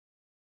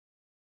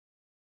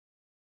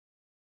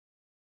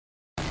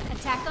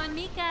Attack on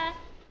Mika!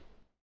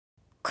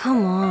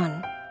 Come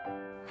on.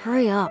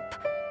 Hurry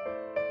up.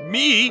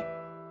 Me?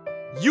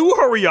 You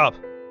hurry up!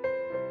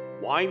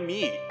 Why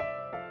me?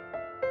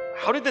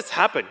 How did this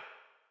happen?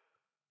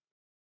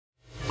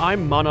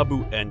 I'm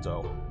Manabu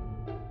Endo.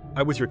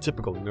 I was your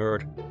typical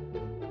nerd.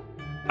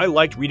 I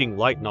liked reading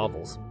light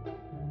novels.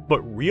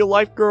 But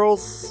real-life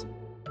girls?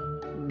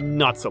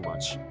 Not so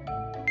much.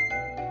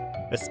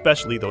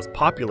 Especially those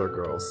popular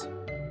girls.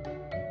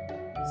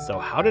 So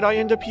how did I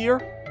end up here?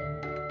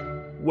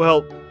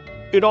 Well,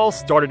 it all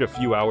started a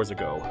few hours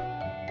ago.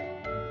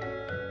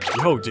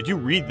 Yo, did you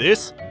read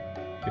this?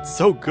 It's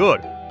so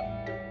good.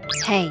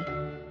 Hey,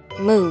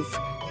 move.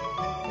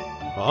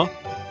 Huh?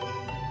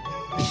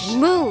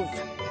 Move!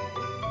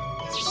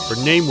 Her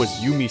name was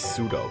Yumi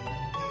Sudo.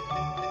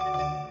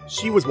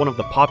 She was one of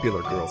the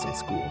popular girls in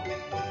school.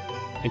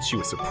 And she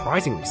was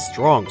surprisingly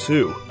strong,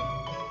 too.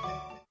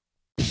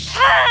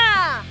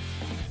 Ah!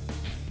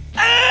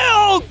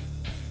 Ow!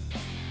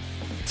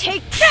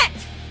 Take that!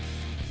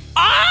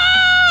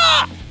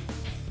 Ah!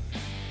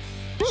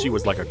 She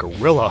was like a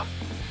gorilla.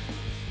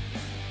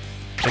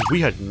 And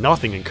we had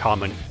nothing in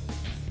common.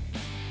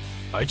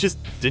 I just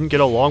didn't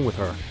get along with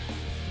her.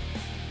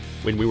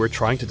 When we were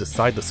trying to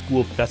decide the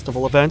school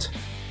festival event.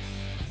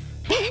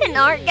 An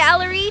art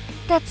gallery?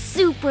 That's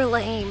super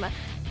lame.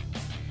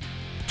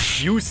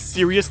 You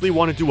seriously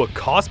want to do a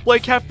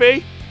cosplay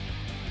cafe?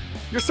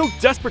 You're so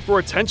desperate for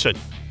attention.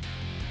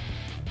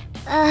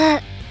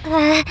 Guys,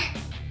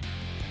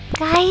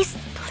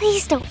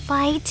 please don't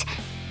fight.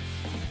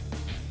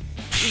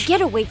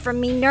 Get away from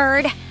me,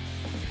 nerd.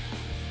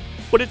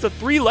 But it's a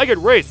three-legged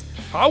race.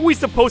 How are we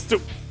supposed to...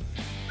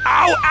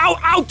 Ow, ow,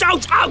 ouch,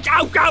 ouch, ouch,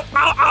 ouch, ouch,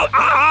 ow, ow,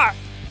 ah!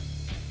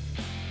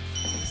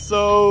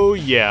 So,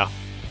 yeah.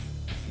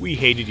 We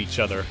hated each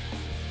other.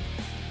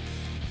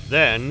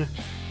 Then...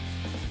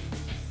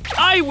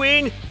 I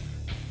win!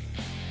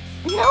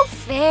 No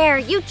fair,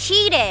 you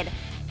cheated.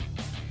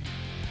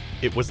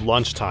 It was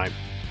lunchtime.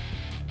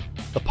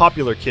 The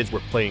popular kids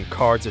were playing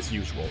cards as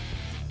usual.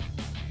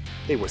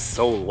 They were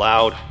so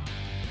loud.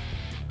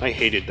 I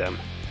hated them.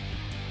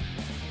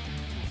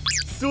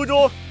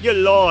 Sudo, you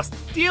lost.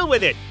 Deal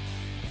with it.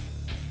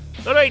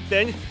 Alright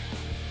then.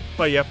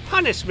 For your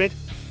punishment,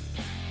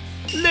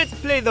 let's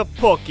play the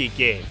Poke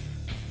game.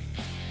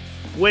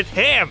 With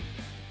him.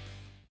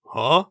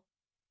 Huh?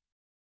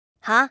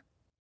 Huh?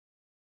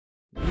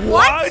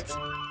 What?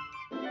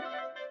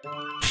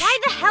 Why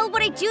the hell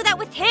would I do that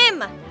with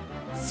him?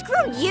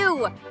 Screw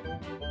you!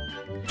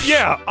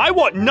 Yeah, I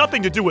want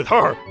nothing to do with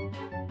her.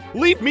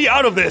 Leave me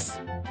out of this.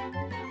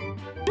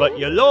 But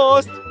you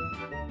lost.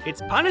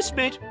 It's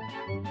punishment.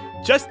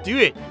 Just do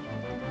it.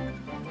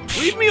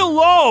 Leave me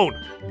alone!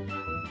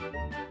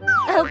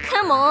 Oh,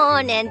 come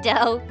on,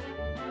 Endo.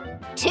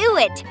 Do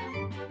it!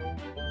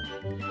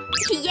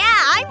 Yeah,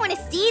 I want to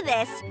see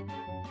this.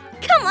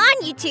 Come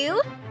on, you two.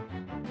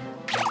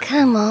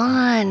 Come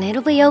on,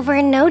 it'll be over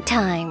in no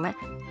time.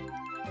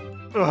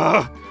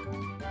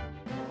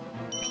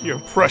 Peer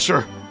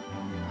pressure.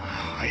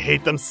 I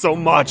hate them so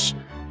much.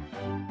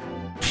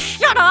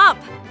 Shut up!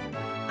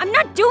 I'm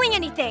not doing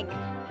anything.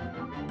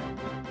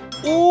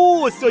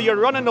 Ooh, so you're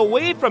running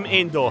away from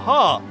Endo,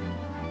 huh?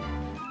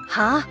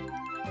 Huh?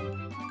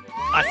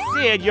 I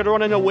said you're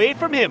running away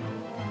from him.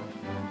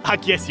 I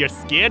guess you're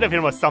scared of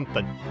him or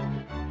something.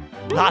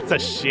 That's a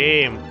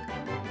shame.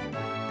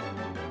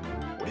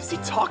 What is he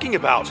talking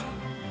about?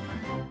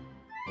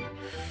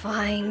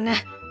 Fine.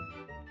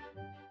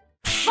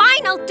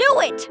 Fine, I'll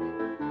do it!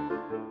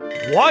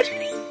 What?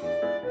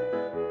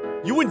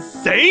 You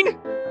insane?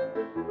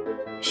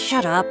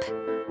 Shut up.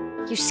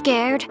 You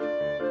scared?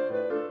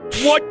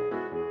 What?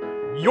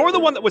 You're the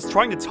one that was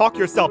trying to talk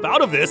yourself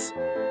out of this.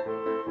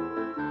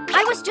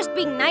 I was just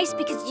being nice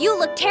because you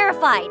look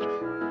terrified.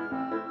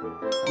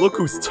 Look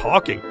who's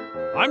talking.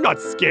 I'm not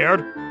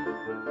scared.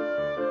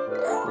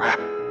 Crap.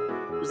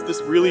 Is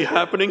this really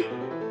happening?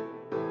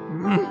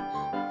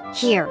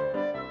 Here.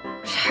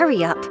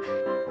 Hurry up.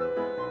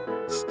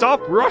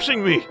 Stop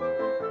rushing me!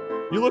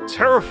 You look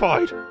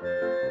terrified.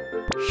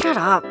 Shut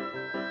up.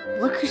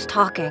 Look who's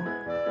talking.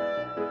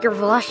 You're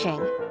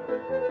blushing.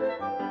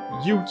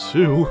 You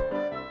too.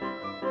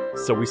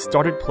 So we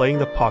started playing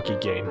the Pocky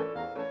game.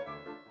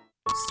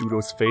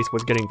 Sudo's face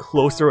was getting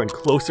closer and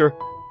closer.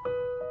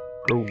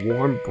 Her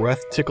warm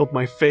breath tickled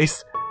my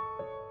face.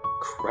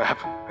 Crap,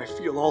 I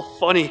feel all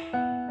funny.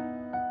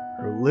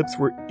 Her lips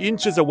were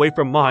inches away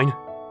from mine.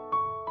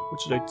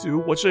 What should I do?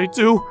 What should I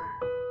do?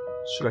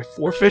 Should I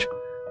forfeit?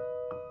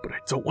 But I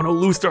don't want to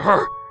lose to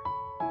her.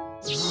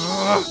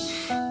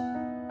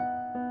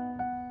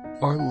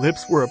 Our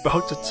lips were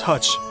about to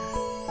touch.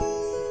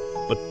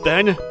 But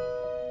then...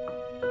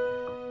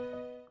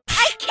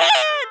 I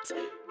can't!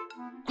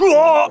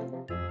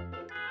 Oh,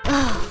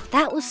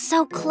 that was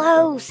so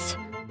close.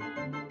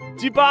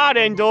 too bad,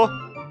 Endo.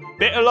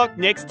 Better luck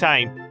next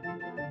time.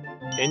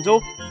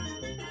 Endo?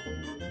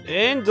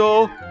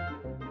 Endo?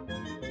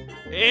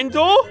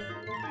 Endo?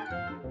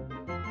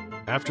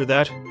 After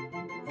that,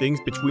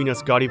 things between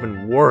us got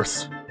even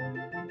worse.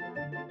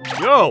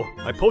 Yo,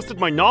 I posted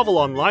my novel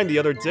online the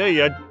other day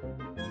and...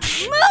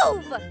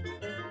 Move!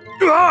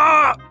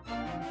 Ah!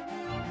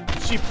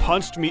 She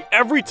punched me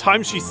every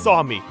time she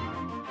saw me.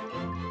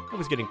 I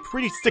was getting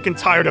pretty sick and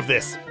tired of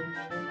this.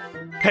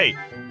 Hey,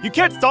 you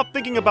can't stop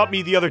thinking about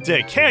me the other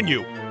day, can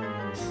you?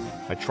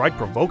 I tried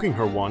provoking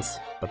her once,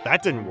 but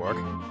that didn't work.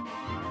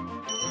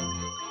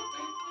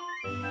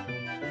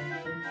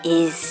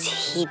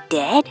 Is he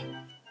dead?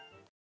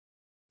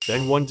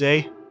 Then one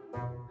day,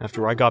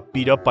 after I got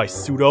beat up by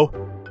Pseudo,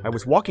 I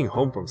was walking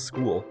home from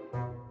school.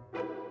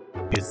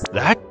 Is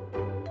that?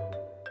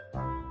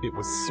 It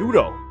was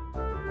Pseudo.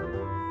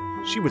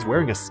 She was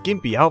wearing a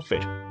skimpy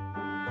outfit.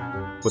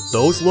 With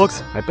those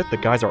looks, I bet the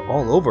guys are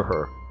all over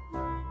her.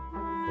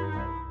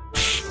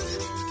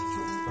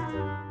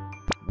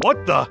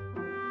 What the?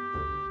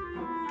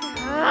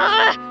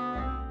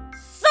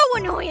 So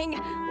annoying!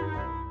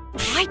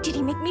 Why did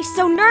he make me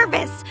so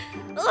nervous?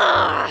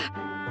 Ugh!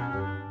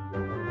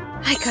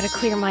 I gotta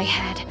clear my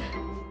head.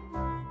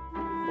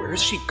 Where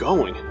is she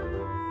going?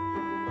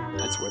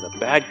 That's where the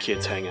bad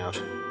kids hang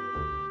out.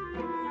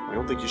 I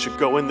don't think you should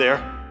go in there.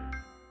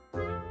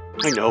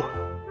 I know.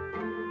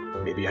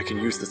 Maybe I can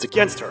use this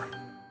against her.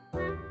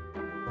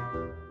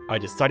 I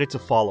decided to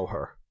follow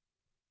her.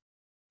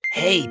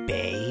 Hey,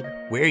 babe,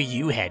 where are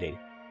you headed?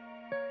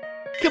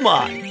 Come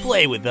on,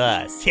 play with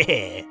us.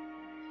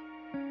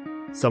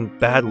 Some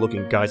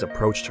bad-looking guys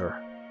approached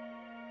her.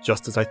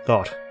 Just as I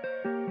thought.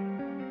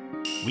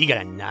 We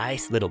got a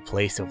nice little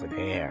place over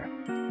there.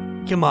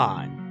 Come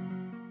on.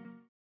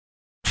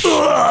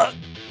 Ugh!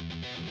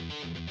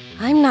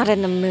 I'm not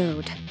in the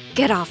mood.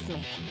 Get off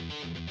me.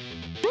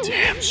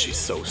 Damn, she's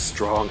so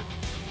strong.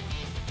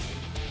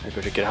 I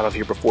better get out of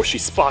here before she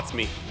spots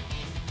me.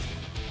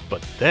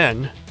 But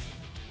then...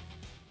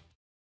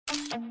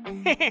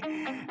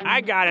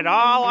 I got it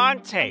all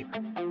on tape.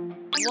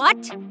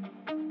 What?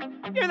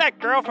 You're that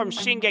girl from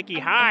Shingeki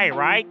High,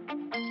 right?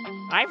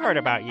 I've heard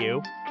about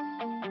you.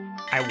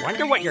 I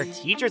wonder what your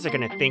teachers are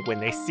gonna think when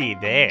they see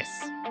this.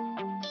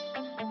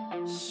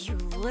 You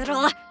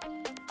little...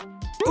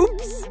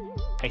 Oops!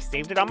 I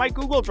saved it on my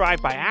Google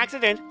Drive by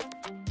accident.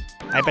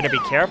 I better be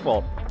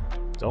careful.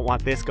 Don't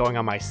want this going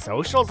on my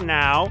socials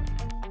now.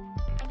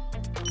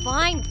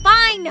 Fine,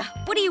 fine!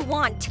 What do you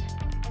want?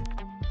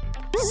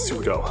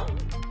 Pseudo.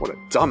 What a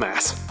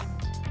dumbass.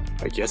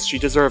 I guess she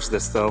deserves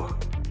this, though.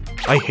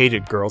 I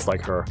hated girls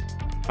like her.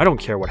 I don't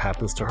care what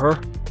happens to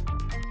her.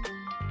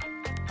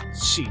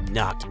 She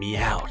knocked me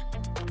out.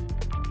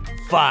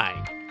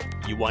 Fine.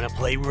 You wanna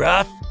play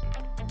rough?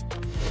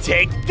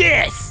 Take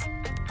this!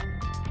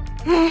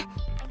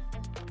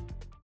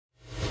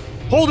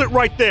 Hold it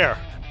right there!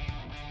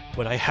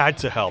 But I had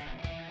to help.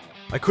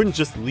 I couldn't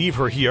just leave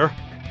her here.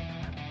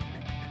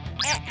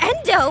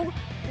 Endo!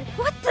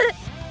 What the...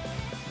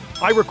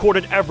 I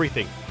recorded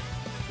everything.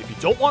 If you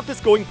don't want this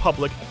going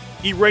public,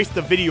 erase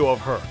the video of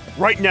her,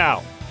 right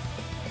now.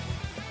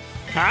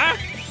 Huh?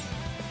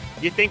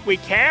 You think we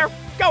care?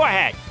 Go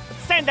ahead.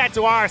 Send that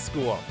to our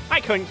school.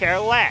 I couldn't care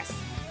less.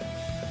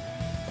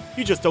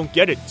 You just don't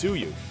get it, do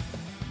you?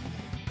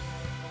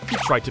 You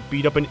tried to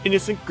beat up an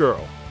innocent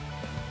girl.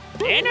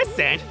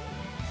 Innocent?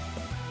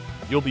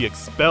 You'll be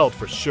expelled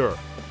for sure.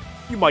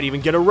 You might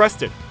even get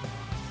arrested.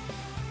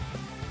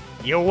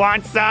 You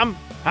want some?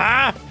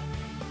 Huh?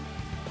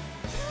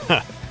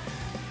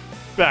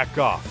 Back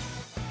off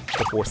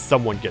before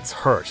someone gets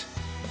hurt.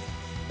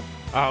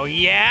 Oh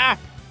yeah?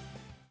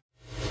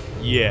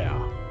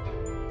 Yeah.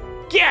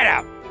 Get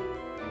him!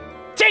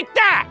 Take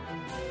that!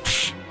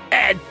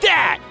 And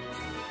that!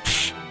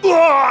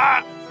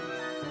 Ah!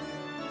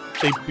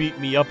 They beat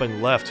me up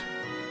and left.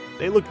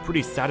 They looked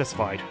pretty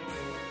satisfied.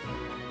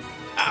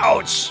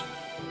 Ouch!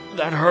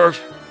 That hurt.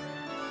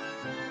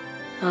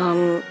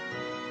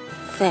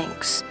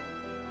 Thanks.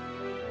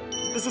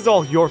 This is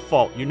all your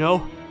fault, you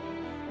know?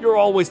 You're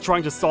always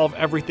trying to solve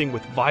everything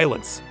with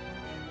violence.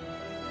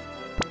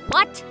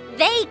 What?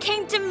 They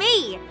came to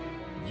me!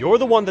 You're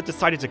the one that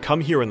decided to come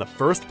here in the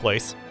first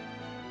place.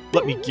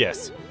 Let me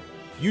guess.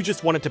 You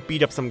just wanted to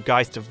beat up some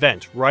guys to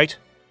vent, right?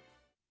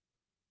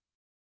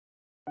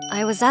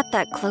 I was at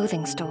that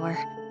clothing store.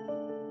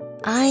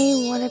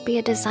 I want to be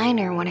a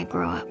designer when I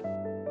grow up.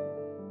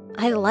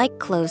 I like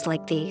clothes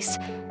like these,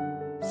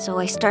 so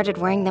I started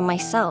wearing them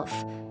myself.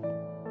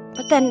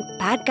 But then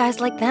bad guys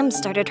like them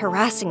started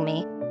harassing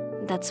me.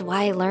 That's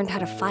why I learned how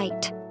to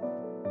fight.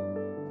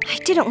 I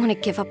didn't want to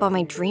give up on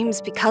my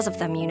dreams because of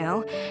them, you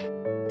know?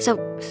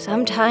 So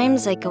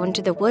sometimes I go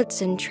into the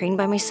woods and train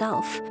by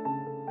myself.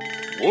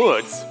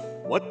 Woods?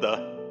 What the?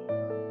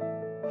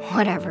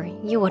 Whatever,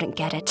 you wouldn't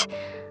get it.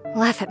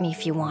 Laugh at me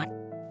if you want.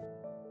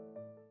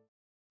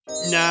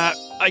 Nah,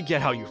 I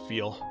get how you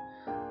feel.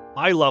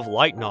 I love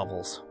light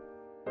novels.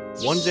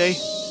 One day,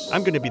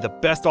 I'm gonna be the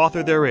best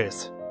author there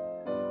is.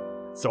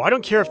 So I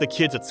don't care if the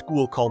kids at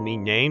school call me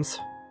names.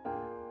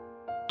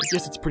 I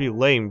guess it's pretty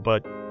lame,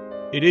 but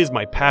it is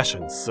my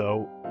passion,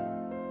 so...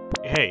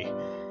 Hey,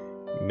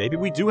 maybe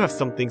we do have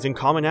some things in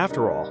common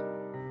after all.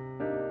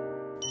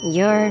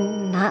 You're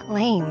not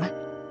lame.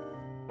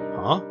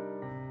 Huh?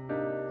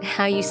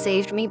 how you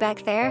saved me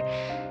back there,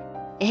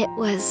 it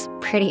was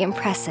pretty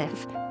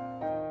impressive.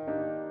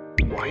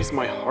 Why is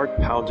my heart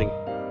pounding?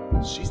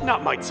 She's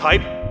not my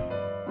type.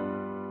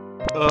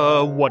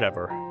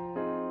 Whatever.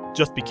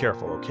 Just be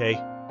careful, okay?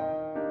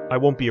 I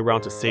won't be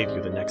around to save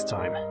you the next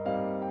time.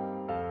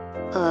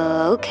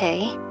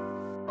 Okay.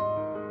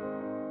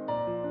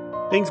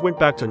 Things went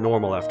back to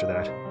normal after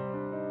that.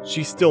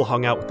 She still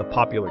hung out with the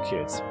popular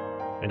kids,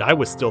 and I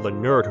was still the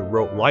nerd who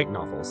wrote light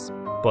novels,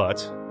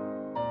 but...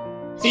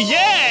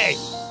 Yay!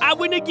 I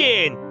win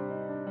again!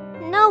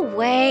 No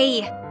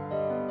way!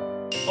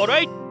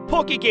 Alright,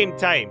 poke game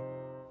time.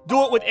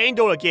 Do it with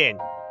Endo again.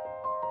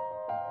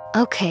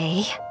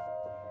 Okay.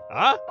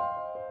 Huh?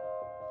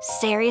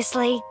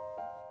 Seriously?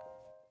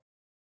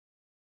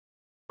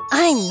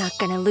 I'm not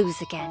gonna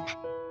lose again.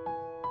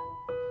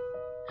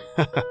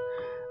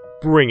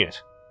 Bring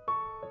it.